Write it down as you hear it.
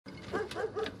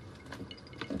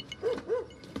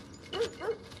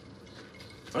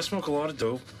I smoke a lot of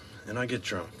dope, and I get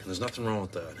drunk, and there's nothing wrong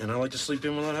with that. And I like to sleep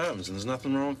in when that happens, and there's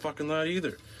nothing wrong with fucking that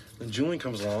either. Then Julian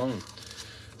comes along and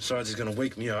decides he's gonna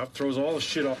wake me up, throws all the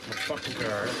shit off my fucking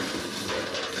car.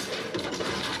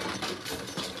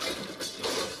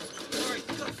 What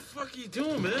the fuck are you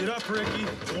doing, man? Get up, Ricky.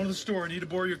 Going to the store. I need to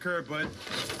borrow your car, bud.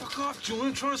 Fuck off, Julian.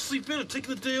 I'm trying to sleep in. I'm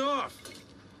taking the day off.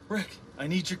 Rick, I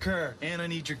need your car, and I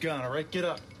need your gun, all right? Get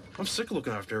up. I'm sick of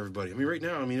looking after everybody. I mean, right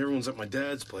now, everyone's at my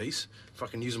dad's place,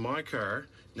 fucking using my car.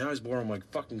 Now he's borrowing my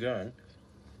fucking gun.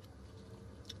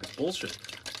 It's bullshit.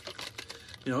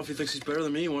 You know, if he thinks he's better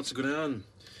than me, he wants to go down and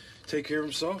take care of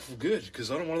himself, well, good,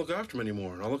 because I don't want to look after him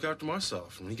anymore, and I'll look after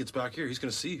myself. And when he gets back here, he's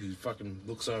going to see who fucking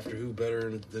looks after who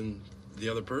better than the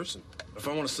other person. If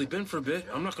I want to sleep in for a bit,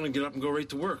 I'm not going to get up and go right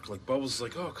to work. Like, Bubbles is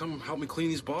like, oh, come help me clean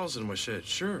these balls into my shit.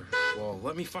 Sure. Well,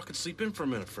 let me fucking sleep in for a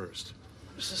minute first.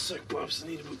 Just a sec, Bubs. I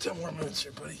need about 10 more minutes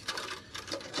here, buddy.